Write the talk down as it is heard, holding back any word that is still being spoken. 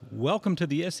Welcome to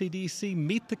the SEDC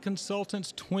Meet the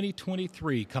Consultants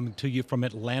 2023, coming to you from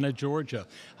Atlanta, Georgia.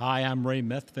 Hi, I'm Ray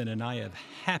Methvin, and I have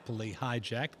happily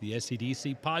hijacked the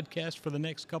SEDC podcast for the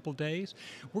next couple days.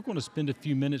 We're going to spend a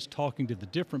few minutes talking to the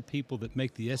different people that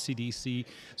make the SEDC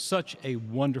such a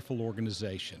wonderful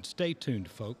organization. Stay tuned,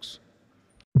 folks.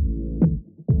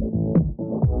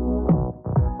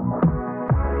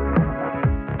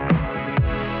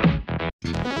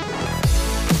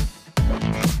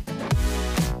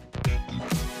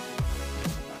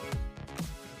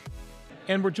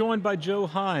 And we're joined by Joe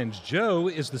Hines. Joe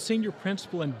is the Senior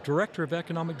Principal and Director of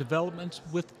Economic Development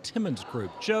with Timmons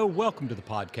Group. Joe, welcome to the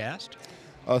podcast.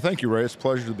 Thank you, Ray. It's a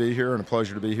pleasure to be here and a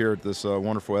pleasure to be here at this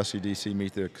wonderful SEDC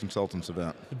Meet the Consultants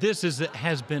event. This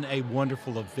has been a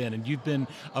wonderful event, and you've been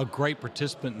a great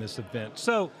participant in this event.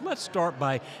 So let's start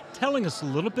by telling us a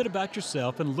little bit about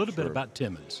yourself and a little bit about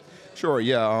Timmons. Sure,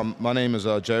 yeah. My name is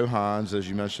Joe Hines. As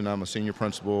you mentioned, I'm a Senior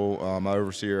Principal. I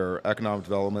oversee our Economic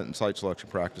Development and Site Selection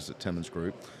practice at Timmons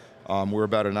Group. We're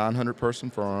about a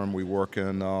 900-person firm. We work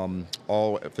in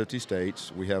all 50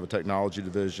 states. We have a technology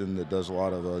division that does a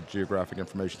lot of geographic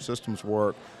information systems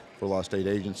work for a lot of state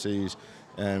agencies,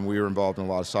 and we are involved in a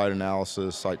lot of site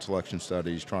analysis, site selection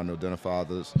studies, trying to identify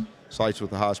the sites with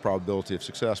the highest probability of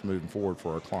success moving forward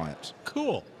for our clients.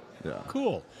 Cool. Yeah.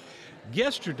 Cool.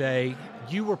 Yesterday,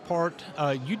 you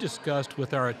discussed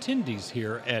with our attendees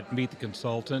here at Meet the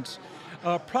Consultants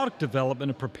product development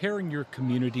and preparing your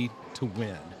community to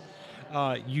win.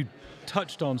 You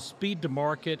touched on speed to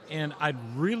market, and I'd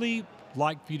really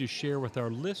like for you to share with our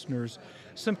listeners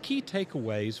some key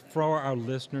takeaways for our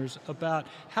listeners about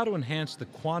how to enhance the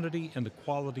quantity and the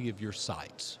quality of your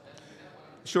sites.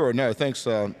 Sure. No, thanks,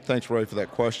 Ray, for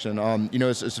that question.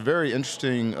 It's a very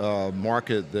interesting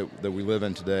market that we live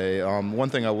in today. One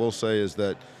thing I will say is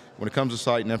that when it comes to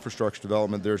site and infrastructure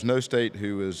development, there's no state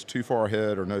who is too far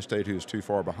ahead or no state who is too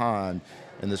far behind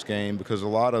in this game, because a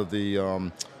lot of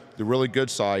the really good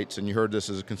sites, and you heard this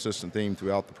as a consistent theme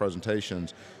throughout the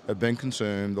presentations, have been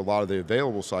consumed. A lot of the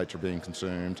available sites are being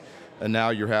consumed, and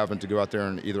now you're having to go out there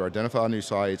and either identify new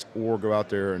sites or go out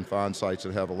there and find sites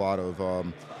that have a lot of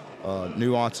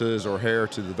nuances or hair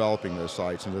to developing those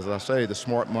sites. And as I say, the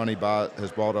smart money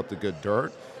has bought up the good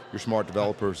dirt. Your smart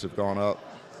developers have gone out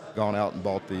and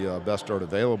bought the best dirt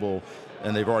available,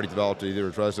 and they've already developed it either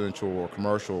as residential or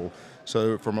commercial.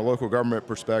 So from a local government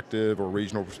perspective or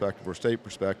regional perspective or state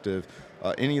perspective,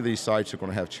 any of these sites are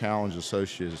going to have challenges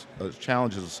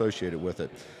associated with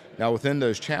it. Now within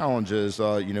those challenges,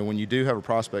 when you do have a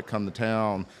prospect come to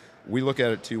town, we look at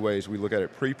it two ways. We look at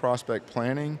it pre-prospect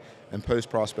planning and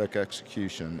post-prospect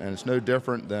execution. And it's no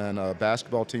different than a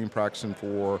basketball team practicing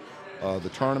for the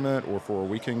tournament or for a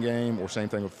weekend game, or same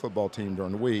thing with a football team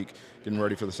during the week, getting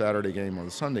ready for the Saturday game or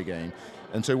the Sunday game.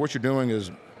 And so what you're doing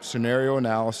is scenario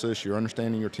analysis. You're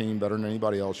understanding your team better than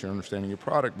anybody else. You're understanding your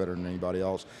product better than anybody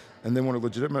else. And then when a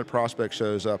legitimate prospect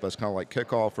shows up, it's kind of like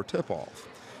kickoff or tip-off.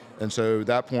 And so at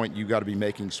that point, you've got to be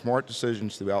making smart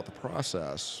decisions throughout the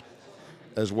process,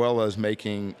 as well as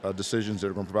making decisions that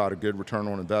are going to provide a good return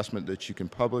on investment that you can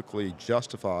publicly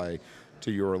justify to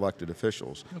your elected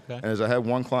officials. Okay. And as I had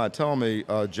one client tell me,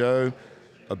 Joe,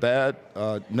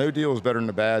 no deal is better than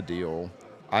a bad deal.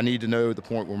 I need to know the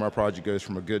point where my project goes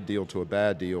from a good deal to a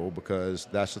bad deal, because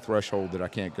that's the threshold that I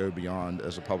can't go beyond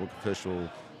as a public official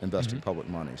investing public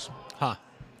monies.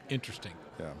 Interesting.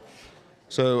 Yeah.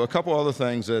 So a couple other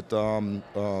things that,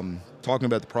 talking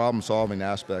about the problem-solving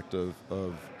aspect of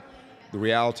the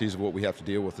realities of what we have to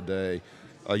deal with today.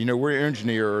 We're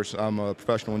engineers. I'm a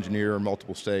professional engineer in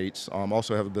multiple states.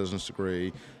 Also have a business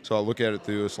degree, so I look at it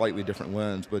through a slightly different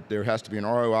lens, but there has to be an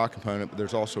ROI component, but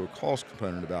there's also a cost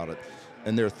component about it.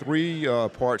 And there are three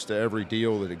parts to every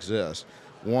deal that exists.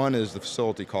 One is the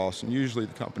facility cost, and usually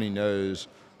the company knows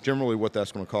generally what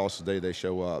that's going to cost the day they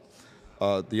show up.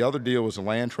 The other deal is the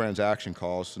land transaction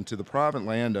cost, and to the private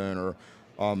landowner,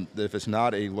 if it's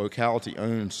not a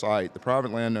locality-owned site, the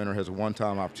private landowner has a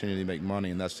one-time opportunity to make money,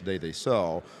 and that's the day they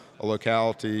sell. A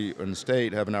locality and the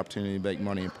state have an opportunity to make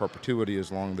money in perpetuity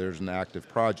as long as there's an active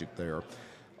project there.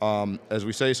 As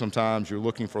we say sometimes, you're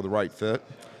looking for the right fit.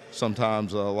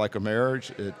 Sometimes, like a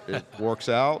marriage, it works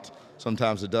out.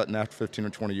 Sometimes it doesn't after 15 or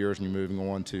 20 years, and you're moving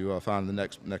on to find the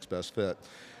next best fit.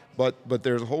 But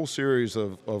there's a whole series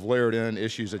of layered in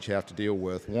issues that you have to deal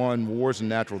with. One, wars and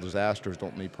natural disasters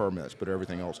don't need permits, but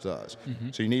everything else does.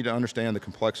 So you need to understand the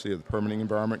complexity of the permitting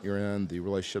environment you're in, the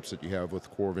relationships that you have with the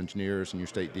Corps of Engineers and your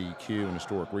state DEQ and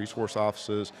historic resource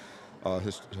offices,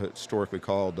 historically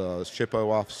called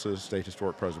SHPO offices, State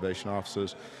Historic Preservation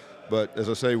Offices. But as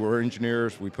I say, we're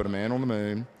engineers. We put a man on the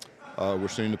moon. We're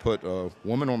soon to put a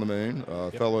woman on the moon,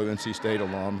 fellow NC State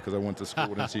alum, because I went to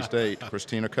school at NC State,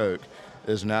 Christina Koch,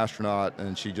 is an astronaut,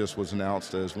 and she just was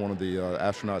announced as one of the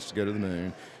astronauts to go to the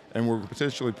moon. And we're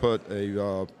potentially put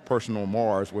a person on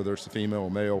Mars, whether it's the female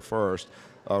or male first,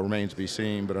 remains to be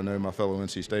seen, but I know my fellow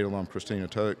NC State alum, Christina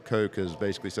Koch, has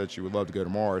basically said she would love to go to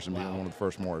Mars and be on one of the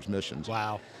first Mars missions.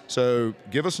 Wow. So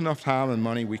give us enough time and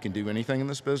money, we can do anything in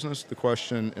this business. The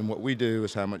question in what we do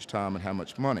is how much time and how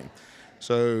much money.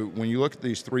 So when you look at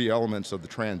these three elements of the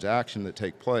transaction that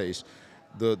take place,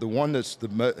 the one that's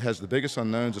has the biggest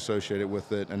unknowns associated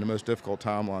with it and the most difficult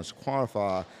timelines to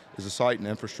quantify is the site and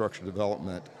infrastructure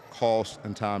development cost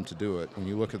and time to do it. When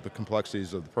you look at the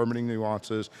complexities of the permitting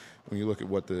nuances, when you look at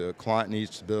what the client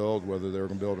needs to build, whether they're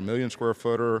going to build a 1 million square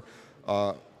footer,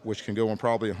 which can go on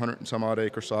probably a 100 and some odd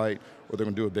acre site, or they're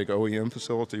going to do a big OEM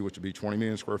facility, which would be 20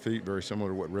 million square feet, very similar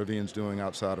to what Rivian's doing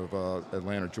outside of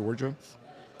Atlanta, Georgia.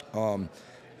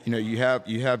 You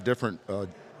have different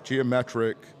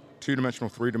geometric, two-dimensional,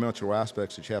 three-dimensional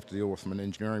aspects that you have to deal with from an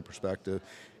engineering perspective,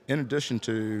 in addition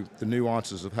to the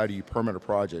nuances of how do you permit a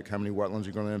project, how many wetlands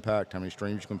you're going to impact, how many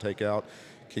streams you're going to take out,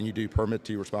 can you do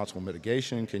permit-to responsible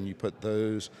mitigation, can you put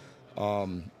those,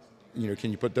 can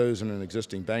you put those in an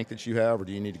existing bank that you have, or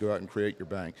do you need to go out and create your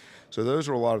bank? So those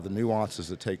are a lot of the nuances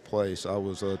that take place. I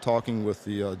was talking with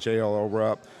the JLL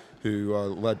rep who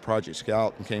led Project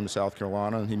Scout and came to South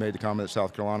Carolina, and he made the comment that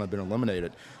South Carolina had been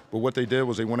eliminated. But what they did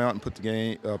was they went out and put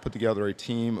together a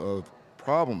team of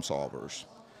problem solvers.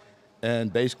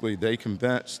 And basically, they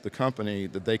convinced the company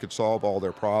that they could solve all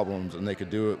their problems and they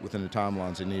could do it within the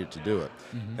timelines they needed to do it.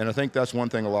 Mm-hmm. And I think that's one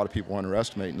thing a lot of people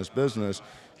underestimate in this business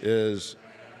is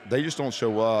they just don't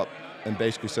show up and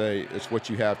basically say, it's what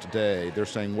you have today. They're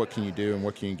saying, what can you do and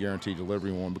what can you guarantee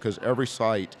delivery on? Because every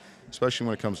site, especially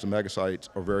when it comes to mega sites,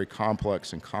 are very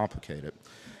complex and complicated.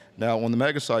 Now, on the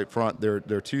mega site front, there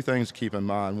are two things to keep in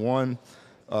mind. One,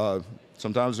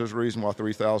 sometimes there's a reason why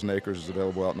 3,000 acres is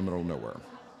available out in the middle of nowhere.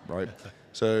 Right?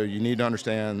 So you need to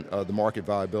understand the market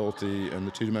viability and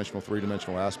the two-dimensional,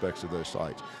 three-dimensional aspects of those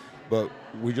sites. But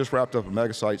we just wrapped up a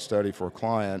mega site study for a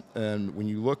client, and when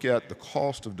you look at the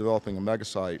cost of developing a mega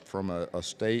site from a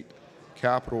state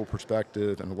capital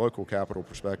perspective and a local capital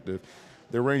perspective,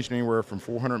 they're ranging anywhere from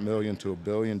 $400 million to $1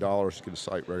 billion to get a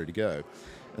site ready to go.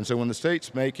 And so when the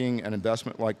state's making an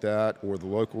investment like that, or the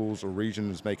locals or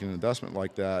region is making an investment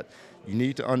like that, you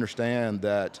need to understand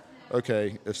that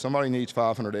okay, if somebody needs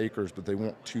 500 acres but they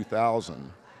want 2,000,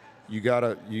 you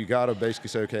gotta basically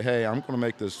say, okay, hey, I'm going to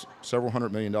make this several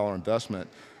 $100 million investment.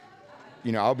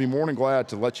 I'll be more than glad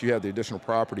to let you have the additional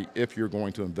property if you're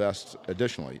going to invest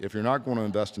additionally. If you're not going to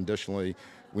invest additionally,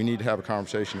 we need to have a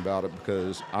conversation about it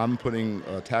because I'm putting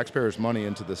taxpayers' money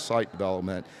into this site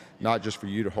development, not just for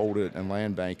you to hold it and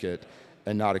land bank it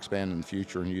and not expand in the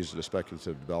future and use it as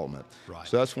speculative development. Right.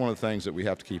 So that's one of the things that we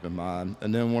have to keep in mind.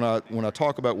 And then when I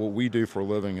talk about what we do for a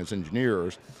living as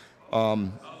engineers,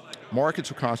 markets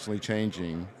are constantly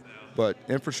changing, but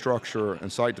infrastructure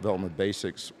and site development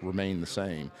basics remain the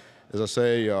same. As I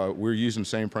say, we're using the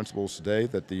same principles today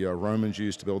that the Romans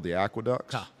used to build the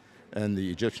aqueducts and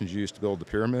the Egyptians used to build the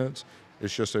pyramids.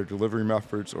 It's just their delivery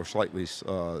methods are slightly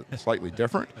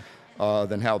different.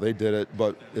 Than how they did it,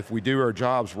 but if we do our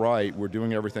jobs right, we're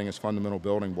doing everything as fundamental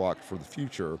building blocks for the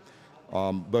future,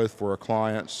 both for our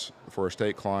clients, for our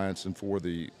state clients, and for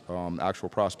the actual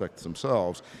prospects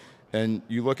themselves. And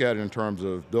you look at it in terms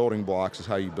of building blocks is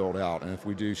how you build out, and if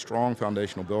we do strong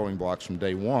foundational building blocks from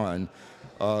day one,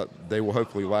 they will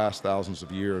hopefully last thousands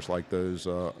of years like those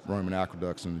Roman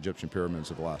aqueducts and Egyptian pyramids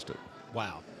have lasted.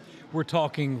 Wow. We're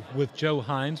talking with Joe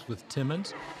Hines with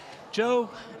Timmons. Joe,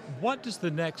 what does the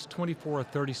next 24 or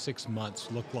 36 months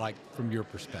look like from your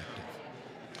perspective?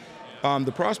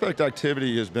 The prospect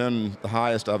activity has been the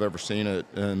highest I've ever seen it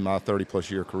in my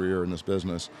 30-plus year career in this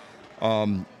business.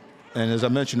 And as I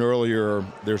mentioned earlier,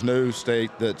 there's no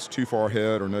state that's too far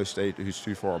ahead or no state who's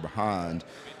too far behind.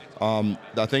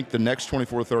 I think the next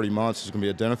 24 to 30 months is going to be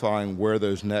identifying where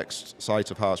those next sites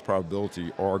of highest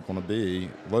probability are going to be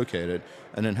located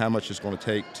and then how much it's going to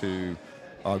take to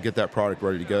get that product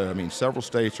ready to go. I mean, several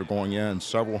states are going in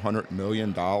several $100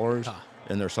 million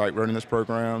in their site readiness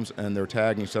programs, and they're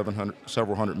tagging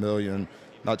several hundred million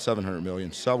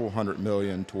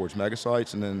towards mega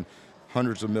sites, and then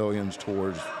hundreds of millions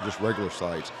towards just regular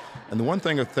sites. And the one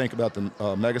thing to think about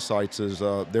the mega sites is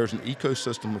there's an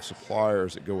ecosystem of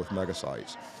suppliers that go with mega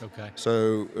sites. Okay.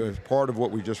 So as part of what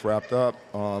we just wrapped up,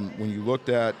 when you looked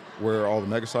at where all the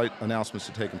mega site announcements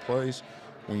have taken place,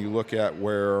 when you look at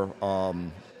where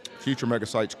future mega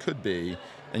sites could be,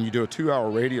 and you do a 2-hour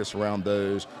radius around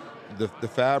those, the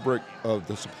fabric of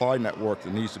the supply network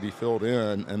that needs to be filled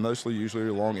in, and mostly usually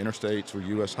along interstates or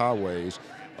U.S. highways,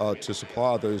 to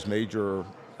supply those major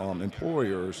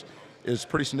employers is a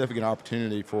pretty significant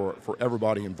opportunity for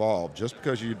everybody involved. Just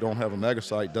because you don't have a mega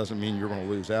site doesn't mean you're going to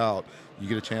lose out. You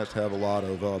get a chance to have a lot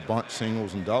of bunch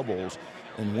singles and doubles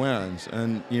and wins.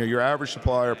 And your average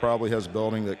supplier probably has a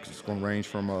building that's going to range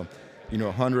from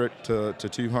 100 to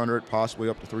 200, possibly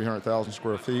up to 300,000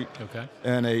 square feet. Okay.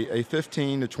 And a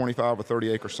 15 to 25 or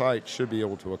 30 acre site should be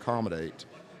able to accommodate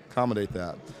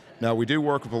that. Now, we do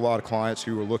work with a lot of clients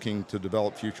who are looking to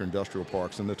develop future industrial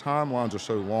parks, and the timelines are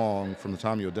so long from the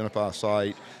time you identify a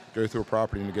site, go through a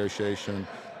property negotiation,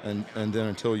 and then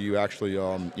until you actually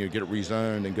get it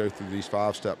rezoned and go through these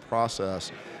 5-step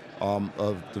process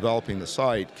of developing the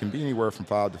site can be anywhere from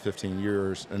 5 to 15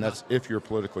 years, and that's if you're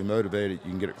politically motivated.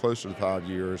 You can get it closer to 5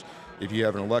 years. If you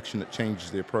have an election that changes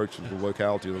the approach of the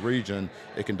locality of the region,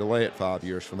 it can delay it 5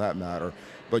 years for that matter.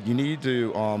 But you need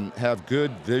to have good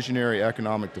visionary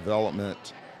economic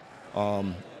development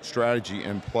strategy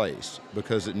in place,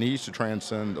 because it needs to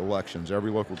transcend elections.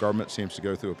 Every local government seems to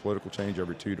go through a political change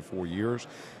every 2 to 4 years,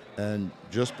 and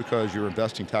just because you're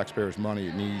investing taxpayers' money,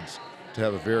 it needs to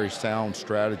have a very sound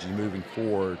strategy moving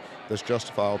forward that's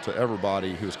justifiable to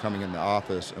everybody who's coming into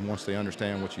office, and once they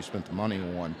understand what you spent the money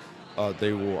on,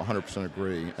 they will 100%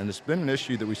 agree. And it's been an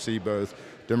issue that we see both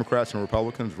Democrats and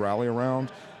Republicans rally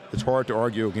around. It's hard to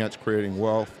argue against creating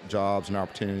wealth, jobs, and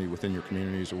opportunity within your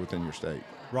communities or within your state.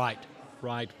 Right.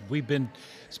 We've been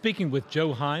speaking with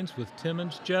Joe Hines with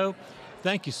Timmons. Joe,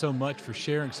 thank you so much for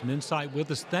sharing some insight with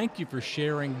us. Thank you for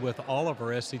sharing with all of our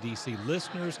SCDC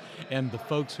listeners and the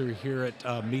folks who are here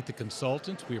at Meet the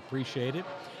Consultants. We appreciate it.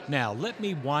 Now, let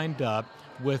me wind up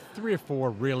with 3 or 4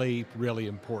 really, really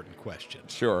important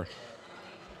questions. Sure.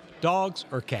 Dogs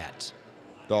or cats?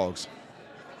 Dogs.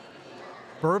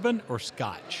 Bourbon or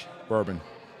scotch? Bourbon.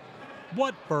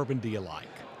 What bourbon do you like?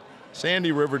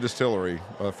 Sandy River Distillery.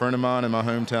 A friend of mine in my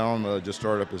hometown just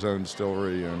started up his own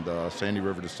distillery, and Sandy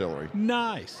River Distillery.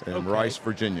 Nice. In Okay. Rice,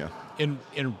 Virginia. And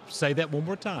say that one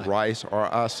more time. Rice,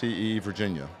 R-I-C-E,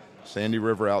 Virginia. Sandy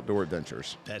River Outdoor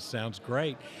Adventures. That sounds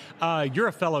great. You're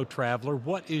a fellow traveler.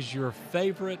 What is your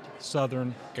favorite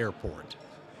southern airport?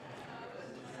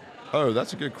 Oh,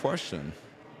 that's a good question.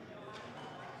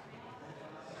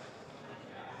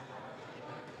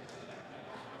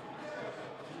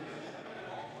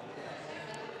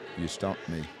 You stumped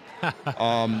me.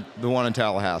 The one in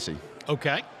Tallahassee.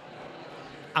 Okay.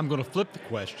 I'm going to flip the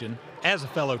question. As a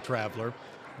fellow traveler,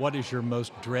 what is your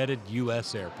most dreaded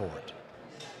U.S. airport?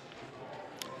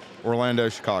 Orlando,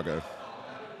 Chicago.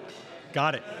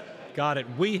 Got it.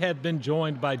 We have been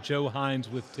joined by Joe Hines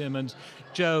with Timmons.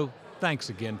 Joe, thanks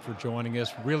again for joining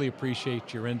us. Really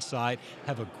appreciate your insight.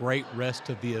 Have a great rest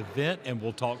of the event, and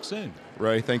we'll talk soon.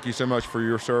 Ray, thank you so much for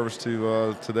your service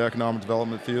to the economic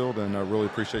development field, and I really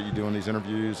appreciate you doing these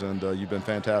interviews, and you've been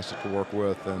fantastic to work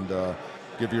with, and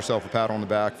give yourself a pat on the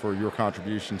back for your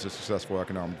contribution to successful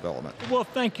economic development. Well,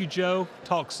 thank you, Joe.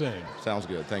 Talk soon. Sounds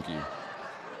good. Thank you.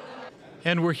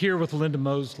 And we're here with Linda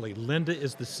Mosely. Linda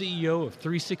is the CEO of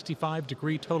 365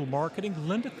 Degree Total Marketing.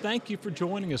 Linda, thank you for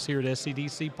joining us here at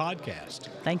SCDC Podcast.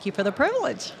 Thank you for the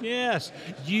privilege. Yes,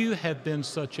 you have been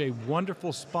such a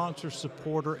wonderful sponsor,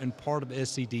 supporter, and part of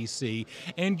SCDC,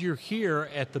 and you're here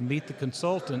at the Meet the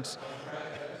Consultants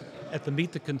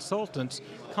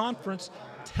conference.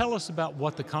 Tell us about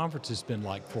what the conference has been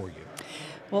like for you.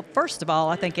 Well, first of all,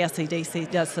 I think SCDC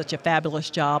does such a fabulous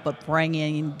job of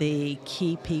bringing the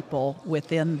key people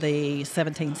within the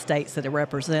 17 states that it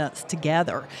represents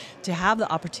together to have the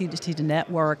opportunity to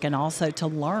network and also to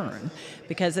learn,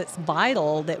 because it's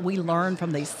vital that we learn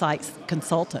from these site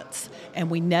consultants and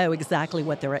we know exactly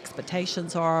what their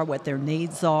expectations are, what their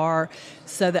needs are,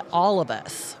 so that all of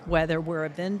us, whether we're a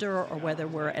vendor or whether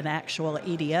we're an actual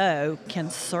EDO, can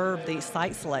serve these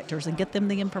site selectors and get them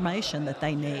the information that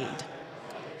they need.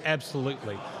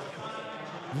 Absolutely.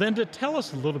 Linda, tell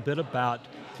us a little bit about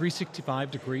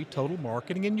 365 Degree Total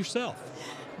Marketing and yourself.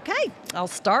 Okay, I'll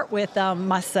start with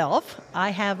myself. I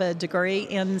have a degree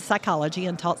in psychology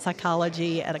and taught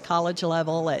psychology at a college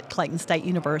level at Clayton State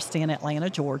University in Atlanta,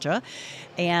 Georgia.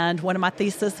 And one of my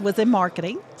theses was in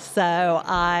marketing. So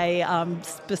I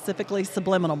specifically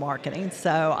subliminal marketing.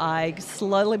 So I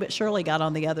slowly but surely got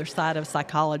on the other side of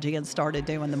psychology and started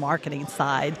doing the marketing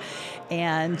side.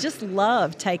 And just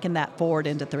love taking that forward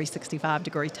into 365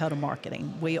 Degree Total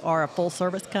Marketing. We are a full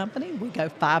service company. We go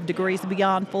 5 degrees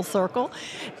beyond full circle,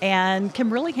 and can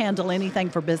really handle anything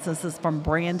for businesses, from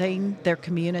branding their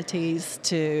communities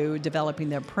to developing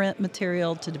their print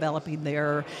material to developing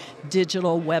their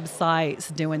digital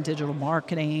websites, doing digital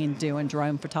marketing, doing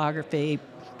drone photography,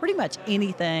 pretty much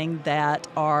anything that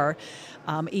our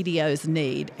EDOs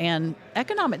need. And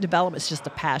economic development is just a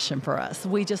passion for us.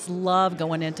 We just love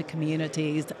going into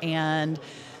communities and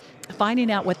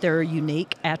finding out what their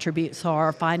unique attributes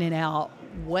are, finding out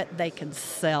what they can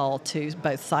sell to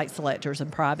both site selectors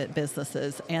and private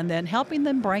businesses, and then helping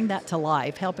them bring that to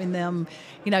life, helping them,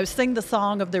 sing the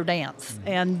song of their dance,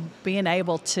 and being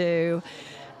able to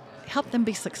help them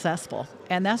be successful.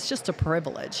 And that's just a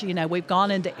privilege. We've gone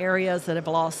into areas that have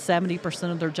lost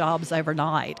 70% of their jobs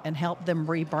overnight and helped them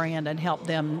rebrand and help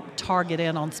them target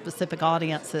in on specific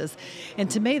audiences. And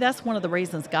to me, that's one of the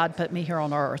reasons God put me here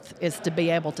on earth, is to be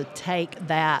able to take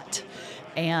that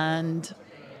and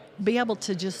be able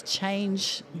to just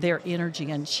change their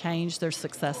energy and change their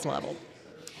success level.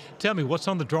 Tell me, what's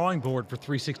on the drawing board for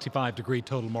 365-degree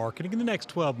total marketing in the next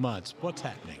 12 months? What's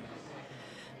happening?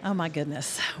 Oh my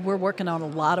goodness. We're working on a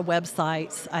lot of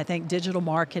websites. I think digital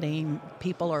marketing,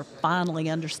 people are finally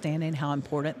understanding how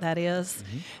important that is,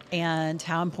 and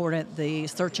how important the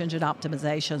search engine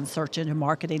optimization, search engine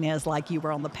marketing is, like you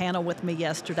were on the panel with me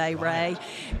yesterday, Ray.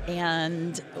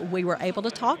 And we were able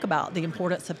to talk about the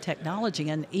importance of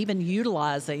technology and even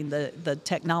utilizing the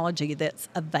technology that's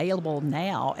available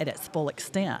now at its full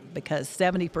extent, because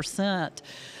 70%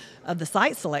 of the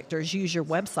site selectors use your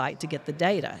website to get the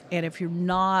data. And if you're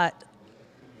not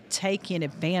taking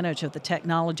advantage of the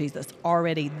technology that's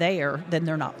already there, then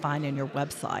they're not finding your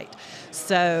website.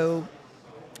 So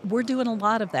we're doing a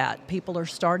lot of that. People are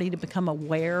starting to become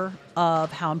aware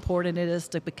of how important it is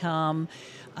to become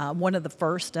one of the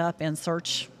first up in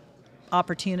search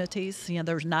opportunities.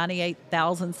 There's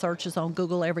 98,000 searches on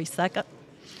Google every second.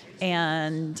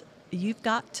 And you've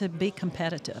got to be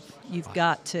competitive. You've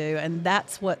got to, and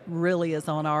that's what really is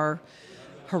on our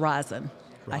horizon,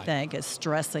 I think, is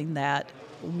stressing that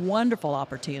wonderful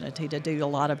opportunity to do a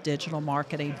lot of digital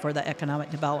marketing for the economic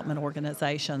development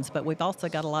organizations. But we've also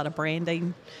got a lot of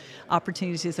branding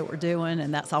opportunities that we're doing,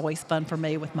 and that's always fun for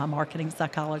me with my marketing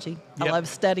psychology. I love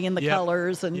studying the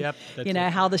colors and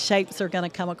how the shapes are going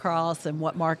to come across and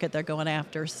what market they're going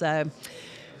after. So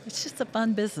it's just a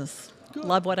fun business. Good.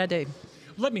 Love what I do.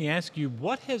 Let me ask you,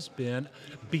 what has been,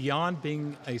 beyond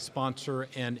being a sponsor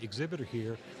and exhibitor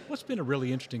here, what's been a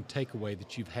really interesting takeaway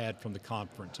that you've had from the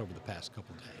conference over the past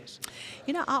couple of days?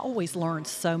 I always learn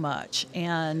so much.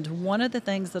 And one of the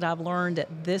things that I've learned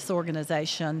at this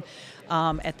organization,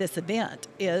 at this event,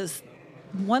 is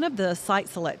one of the site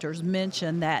selectors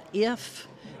mentioned that if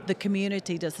the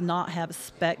community does not have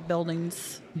spec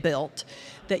buildings built,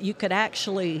 that you could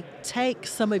actually take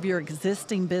some of your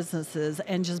existing businesses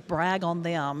and just brag on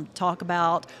them, talk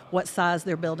about what size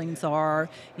their buildings are,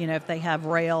 if they have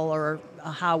rail or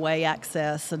a highway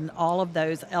access and all of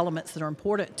those elements that are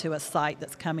important to a site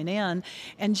that's coming in,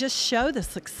 and just show the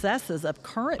successes of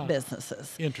current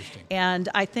businesses. Interesting. And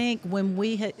I think when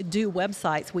we do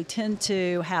websites, we tend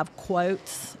to have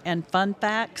quotes and fun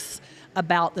facts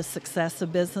about the success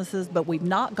of businesses, but we've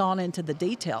not gone into the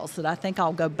details that I think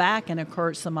I'll go back and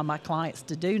encourage some of my clients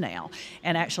to do now,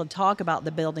 and actually talk about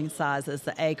the building sizes,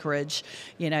 the acreage,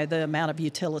 the amount of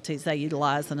utilities they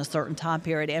utilize in a certain time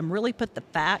period, and really put the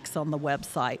facts on the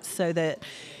website so that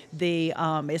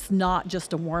it's not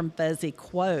just a warm, fuzzy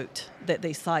quote that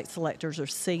these site selectors are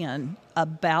seeing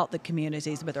about the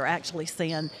communities, but they're actually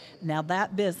seeing, now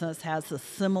that business has a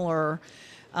similar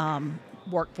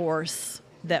workforce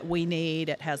that we need.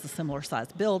 It has a similar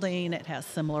size building, it has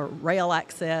similar rail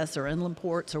access or inland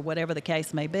ports or whatever the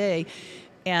case may be,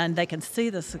 and they can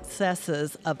see the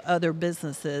successes of other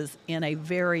businesses in a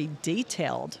very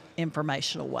detailed,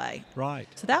 informational way. Right.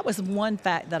 So that was one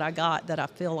fact that I got that I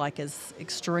feel like is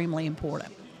extremely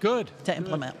important. Good. To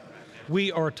implement.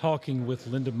 We are talking with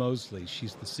Linda Mosely.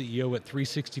 She's the CEO at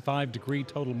 365-Degree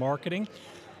Total Marketing.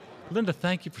 Linda,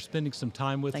 thank you for spending some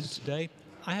time with us today.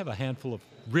 I have a handful of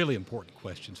really important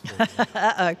questions for you.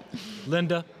 Uh-oh.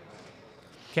 Linda,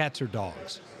 cats or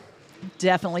dogs?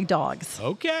 Definitely dogs.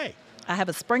 Okay. I have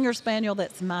a Springer Spaniel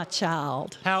that's my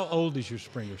child. How old is your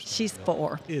Springer Spaniel? She's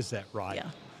 4. Is that right? Yeah.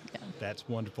 That's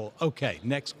wonderful. Okay,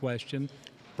 next question.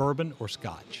 Bourbon or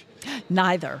scotch?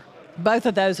 Neither. Both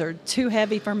of those are too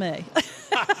heavy for me.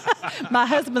 My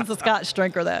husband's a Scotch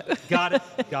drinker, though. Got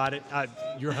it.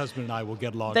 Your husband and I will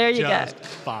get along there you just go.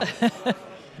 fine.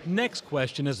 Next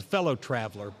question, as a fellow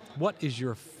traveler, what is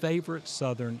your favorite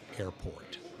southern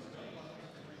airport?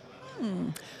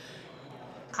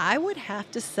 I would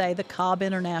have to say the Cobb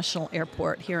International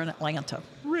Airport here in Atlanta.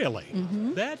 Really?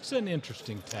 Mm-hmm. That's an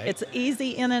interesting take. It's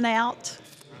easy in and out.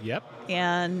 Yep.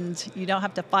 And you don't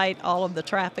have to fight all of the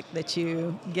traffic that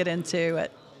you get into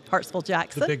at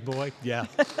Hartsville-Jackson. The big boy, yeah.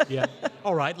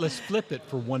 All right, let's flip it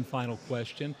for one final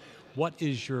question. what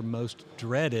is your most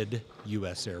dreaded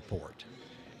U.S. airport?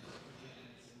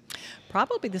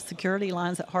 Probably the security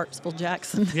lines at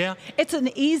Hartsville-Jackson. Yeah. It's an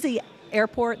easy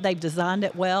airport. They've designed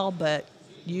it well, but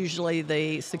usually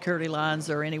the security lines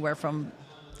are anywhere from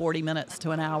 40 minutes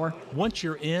to an hour. Once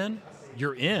you're in,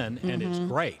 and it's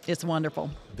great. It's wonderful.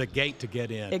 The gate to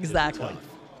get in. Exactly. Is tough.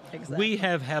 Exactly. We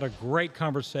have had a great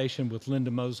conversation with Linda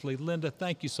Mosely. Linda,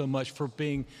 thank you so much for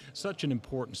being such an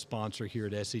important sponsor here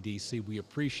at SEDC. We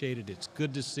appreciate it. It's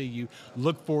good to see you.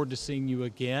 Look forward to seeing you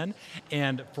again.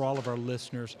 And for all of our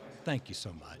listeners, thank you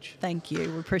so much. Thank you.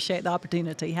 We appreciate the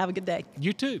opportunity. Have a good day.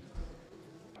 You too.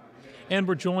 And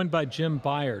we're joined by Jim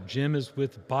Byard. Jim is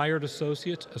with Byard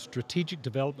Associates, a strategic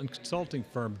development consulting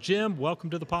firm. Jim, welcome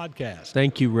to the podcast.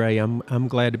 Thank you, Ray. I'm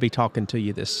glad to be talking to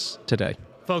you today.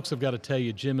 Folks, I've got to tell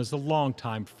you, Jim is a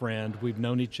longtime friend. We've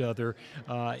known each other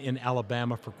in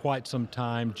Alabama for quite some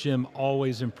time. Jim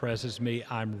always impresses me.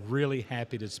 I'm really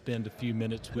happy to spend a few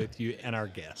minutes with you and our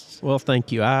guests. Well,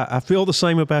 thank you. I feel the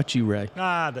same about you, Ray.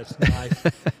 That's nice.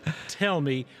 Tell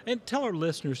me, and tell our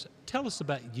listeners, tell us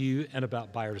about you and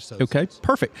about Byard Associates. Okay,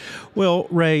 perfect. Well,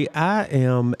 Ray,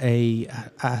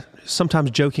 I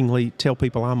sometimes jokingly tell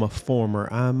people I'm a former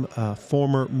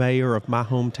mayor of my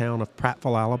hometown of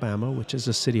Prattville, Alabama, which is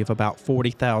a city of about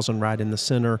 40,000 right in the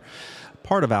center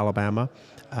part of Alabama.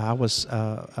 I was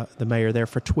the mayor there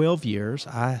for 12 years.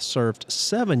 I served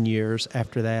 7 years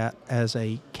after that as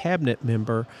a cabinet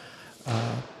member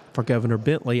for Governor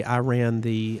Bentley. I ran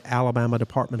the Alabama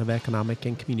Department of Economic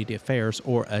and Community Affairs,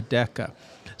 or ADECA.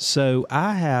 So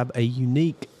I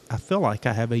feel like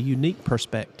I have a unique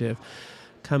perspective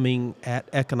coming at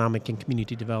economic and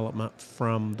community development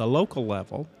from the local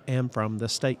level and from the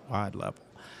statewide level.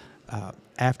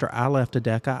 After I left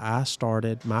ADECA, I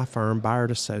started my firm,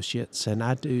 Byard Associates, and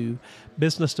I do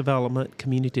business development,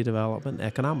 community development, and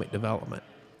economic development.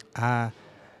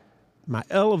 My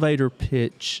elevator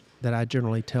pitch that I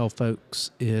generally tell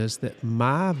folks is that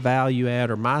my value add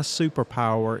or my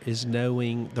superpower is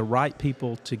knowing the right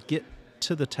people to get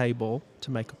to the table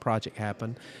to make a project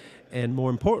happen, and more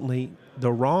importantly,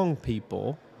 the wrong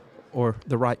people or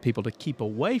the right people to keep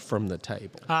away from the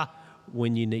table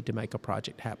when you need to make a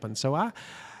project happen. So I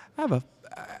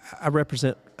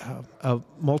represent a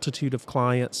multitude of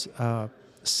clients,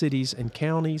 cities and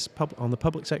counties on the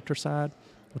public sector side.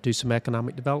 We'll do some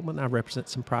economic development. I represent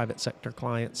some private sector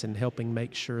clients in helping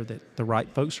make sure that the right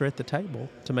folks are at the table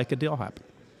to make a deal happen.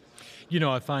 You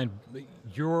know, I find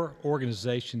your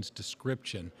organization's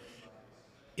description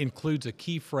includes a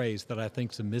key phrase that I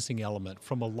think is a missing element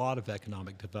from a lot of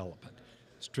economic development: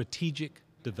 strategic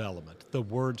development. The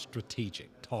word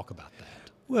strategic. Talk about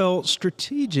that. Well,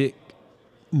 strategic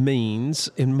means,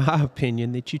 in my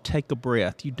opinion, that you take a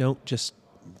breath. You don't just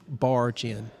barge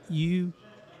in. You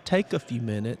take a few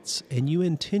minutes and you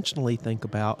intentionally think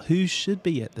about who should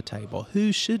be at the table,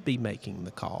 who should be making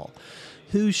the call,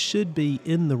 who should be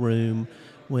in the room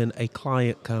when a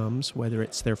client comes, whether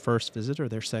it's their first visit or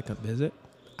their second visit.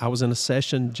 I was in a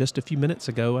session just a few minutes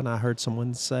ago and I heard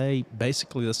someone say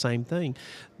basically the same thing.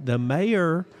 The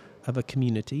mayor of a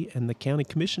community and the county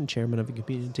commission chairman of a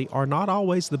community are not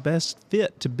always the best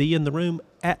fit to be in the room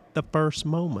at the first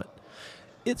moment.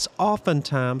 It's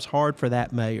oftentimes hard for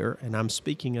that mayor, and I'm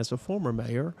speaking as a former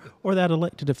mayor, or that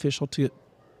elected official to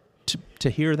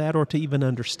hear that or to even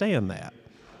understand that.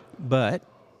 But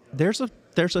there's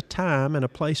a time and a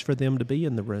place for them to be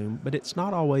in the room, but it's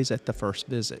not always at the first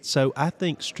visit. So I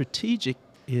think strategic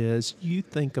is you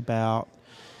think about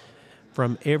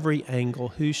from every angle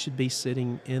who should be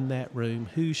sitting in that room,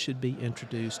 who should be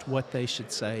introduced, what they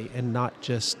should say, and not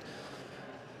just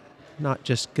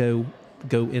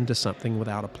go into something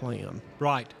without a plan.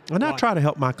 Right. And right. I try to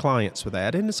help my clients with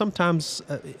that. And sometimes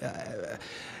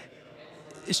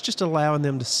it's just allowing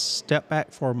them to step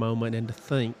back for a moment and to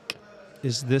think,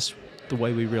 is this the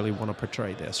way we really want to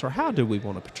portray this? Or how do we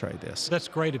want to portray this? That's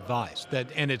great advice.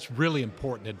 And it's really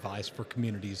important advice for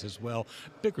communities as well,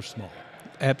 big or small.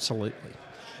 Absolutely.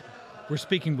 We're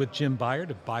speaking with Jim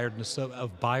Byard of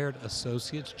Byard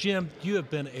Associates. Jim, you have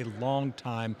been a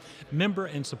long-time member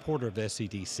and supporter of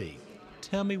SEDC.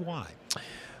 Tell me why.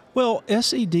 Well,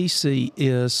 SEDC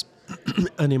is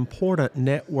an important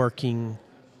networking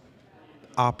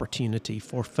opportunity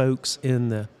for folks in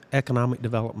the economic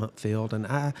development field, and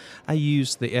I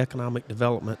use the economic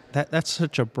development, that's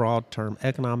such a broad term,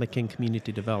 economic and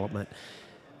community development.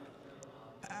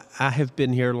 I have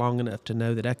been here long enough to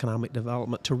know that economic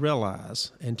development, to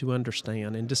realize and to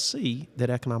understand and to see that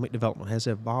economic development has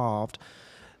evolved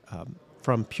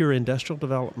from pure industrial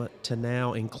development to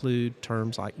now include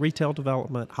terms like retail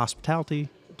development, hospitality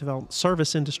development,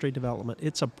 service industry development.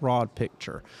 It's a broad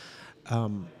picture.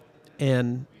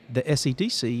 And the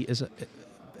SEDC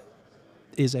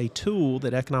is a tool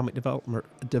that economic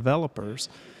developers.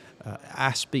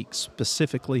 I speak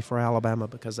specifically for Alabama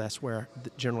because that's where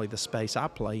generally the space I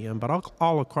play in, but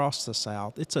all across the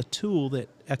South, it's a tool that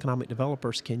economic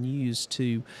developers can use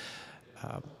to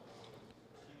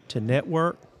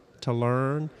network, to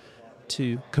learn,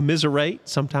 to commiserate.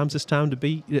 Sometimes it's time to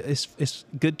be. It's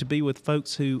good to be with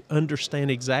folks who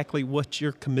understand exactly what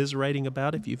you're commiserating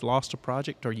about. If you've lost a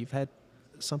project or you've had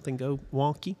something go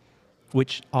wonky,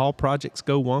 which all projects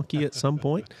go wonky at some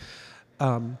point.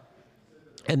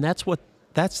 And that's the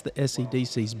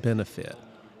SEDC's benefit,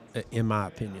 in my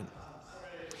opinion.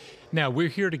 Now, we're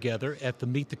here together at the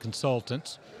Meet the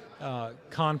Consultants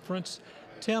conference.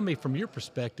 Tell me, from your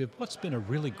perspective, what's been a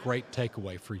really great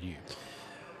takeaway for you?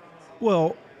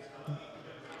 Well,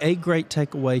 a great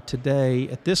takeaway today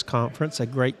at this conference, a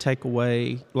great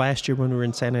takeaway last year when we were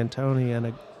in San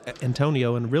Antonio,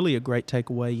 and really a great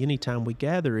takeaway anytime we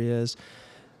gather is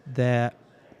that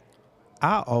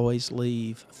I always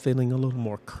leave feeling a little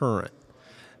more current.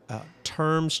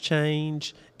 Terms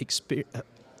change,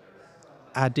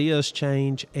 ideas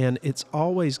change, and it's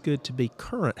always good to be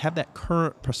current, have that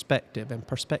current perspective, and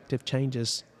perspective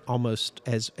changes almost,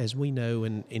 as we know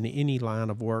in any line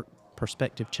of work,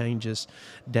 perspective changes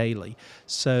daily.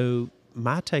 So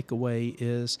my takeaway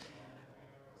is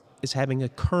having a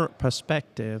current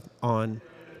perspective on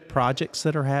projects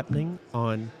that are happening,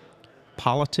 on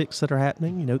politics that are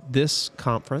happening. You know, this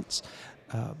conference,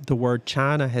 the word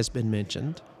China has been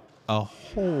mentioned a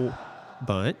whole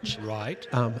bunch. Right.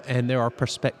 And there are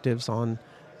perspectives on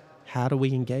how do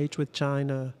we engage with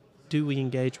China? Do we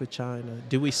engage with China?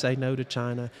 Do we say no to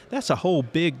China? That's a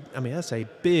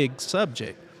big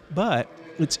subject. But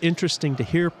it's interesting to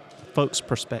hear folks'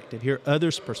 perspective, hear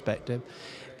others' perspective,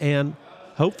 and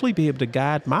hopefully be able to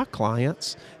guide my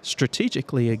clients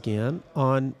strategically again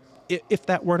on if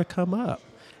that were to come up.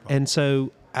 And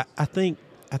so I think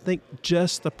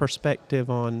just the perspective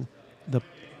on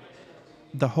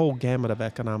the whole gamut of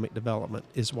economic development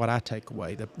is what I take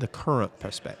away, the current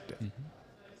perspective. Mm-hmm.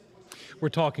 We're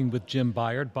talking with Jim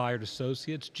Byard, Byard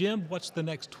Associates. Jim, what's the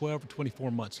next 12 or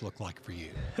 24 months look like for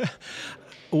you?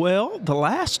 Well, the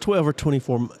last 12 or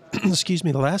 24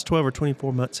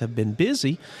 months have been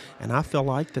busy, and I feel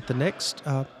like that the next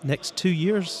 2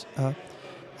 years,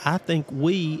 I think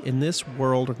we in this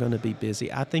world are going to be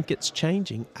busy. I think it's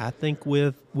changing. I think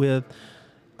with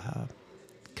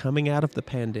coming out of the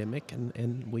pandemic,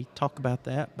 and we talk about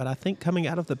that, but I think coming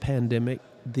out of the pandemic,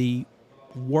 the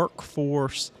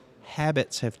workforce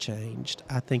habits have changed.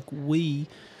 I think we,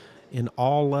 in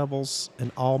all levels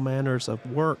and all manners of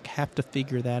work, have to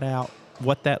figure that out,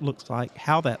 what that looks like,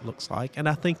 how that looks like. And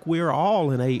I think we're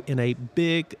all in a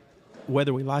big,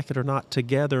 whether we like it or not,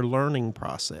 together learning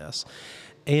process.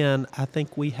 And I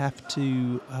think we have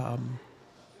to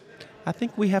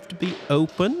be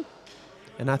open,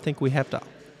 and I think we have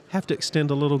to extend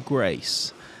a little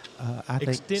grace. I think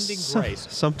extending grace.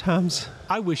 Sometimes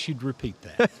I wish you'd repeat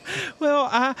that.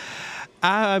 Well,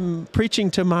 I'm preaching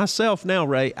to myself now,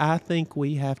 Ray. I think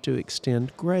we have to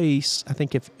extend grace. I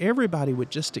think if everybody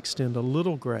would just extend a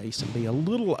little grace and be a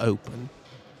little open,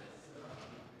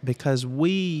 because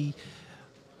we,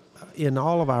 in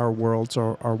all of our worlds,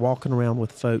 are walking around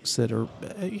with folks that are,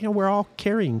 we're all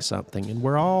carrying something, and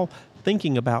we're all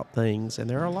thinking about things, and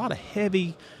there are a lot of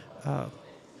heavy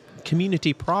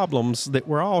community problems that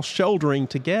we're all shouldering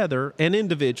together and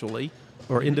individually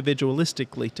or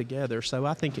individualistically together. So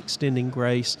I think extending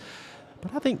grace,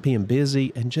 but I think being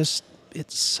busy and just,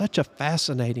 it's such a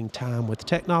fascinating time with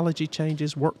technology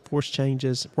changes, workforce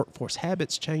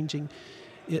habits changing.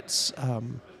 It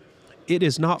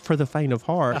is not for the faint of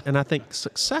heart. And I think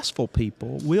successful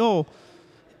people will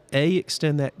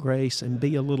extend that grace and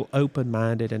be a little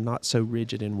open-minded and not so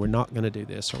rigid, and we're not going to do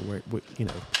this, or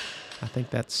I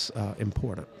think that's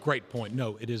important. Great point.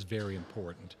 No, it is very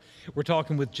important. We're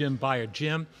talking with Jim Byard.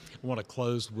 Jim, I want to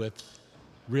close with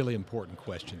really important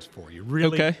questions for you.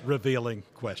 Really revealing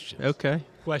questions. Okay.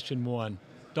 Question one,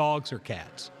 dogs or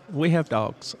cats? We have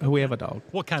dogs. We have a dog.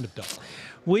 What kind of dog?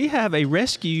 We have a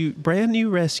brand new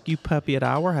rescue puppy at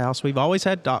our house. We've always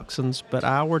had dachshunds, but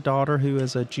our daughter, who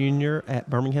is a junior at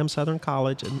Birmingham Southern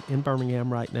College in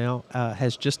Birmingham right now,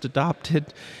 has just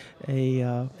adopted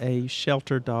a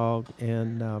shelter dog,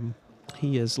 and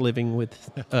he is living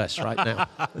with us right now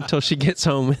until she gets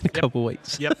home in a couple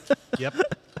weeks. Yep.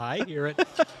 I hear it.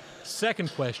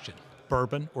 Second question,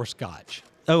 bourbon or scotch?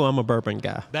 Oh, I'm a bourbon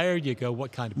guy. There you go.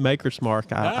 What kind of? Maker's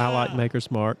Mark. I like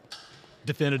Maker's Mark.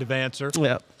 Definitive answer?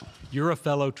 Yep. You're a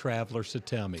fellow traveler, so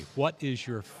tell me, what is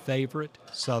your favorite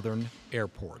southern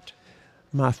airport?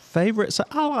 My favorite, so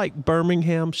I like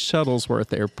Birmingham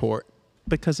Shuttlesworth Airport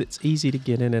because it's easy to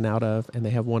get in and out of, and they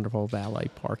have wonderful valet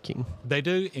parking. They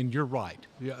do, and you're right.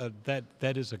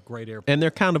 That is a great airport. And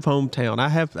they're kind of hometown. I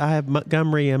have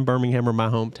Montgomery and Birmingham are my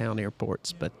hometown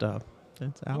airports, but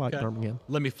I like Birmingham.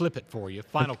 Let me flip it for you.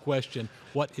 Final question.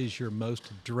 What is your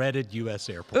most dreaded U.S.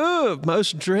 airport? Oh,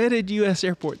 most dreaded U.S.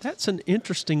 airport. That's an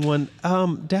interesting one.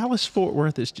 Dallas-Fort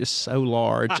Worth is just so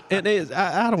large. And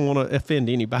I don't want to offend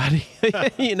anybody,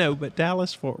 but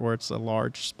Dallas-Fort Worth's a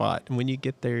large spot. And when you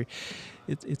get there,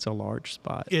 it's a large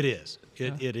spot. It is.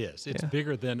 It is. It's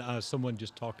bigger than someone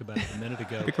just talked about a minute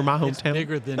ago. Bigger my hometown. It's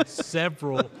bigger than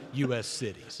several U.S.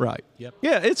 cities. Right. Yep.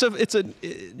 Yeah,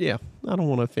 yeah. I don't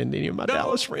want to offend any of my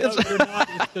Dallas friends. No, you're not.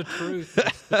 It's the truth.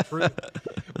 It's the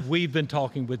truth. We've been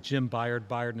talking with Jim Byard,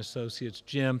 Byard & Associates.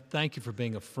 Jim, thank you for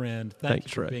being a friend. Thank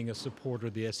you for being a supporter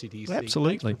of the SCDC.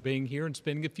 Absolutely. Thanks for being here and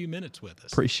spending a few minutes with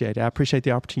us. Appreciate it. I appreciate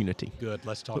the opportunity. Good.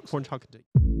 Let's talk. Look forward to talking to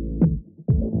you.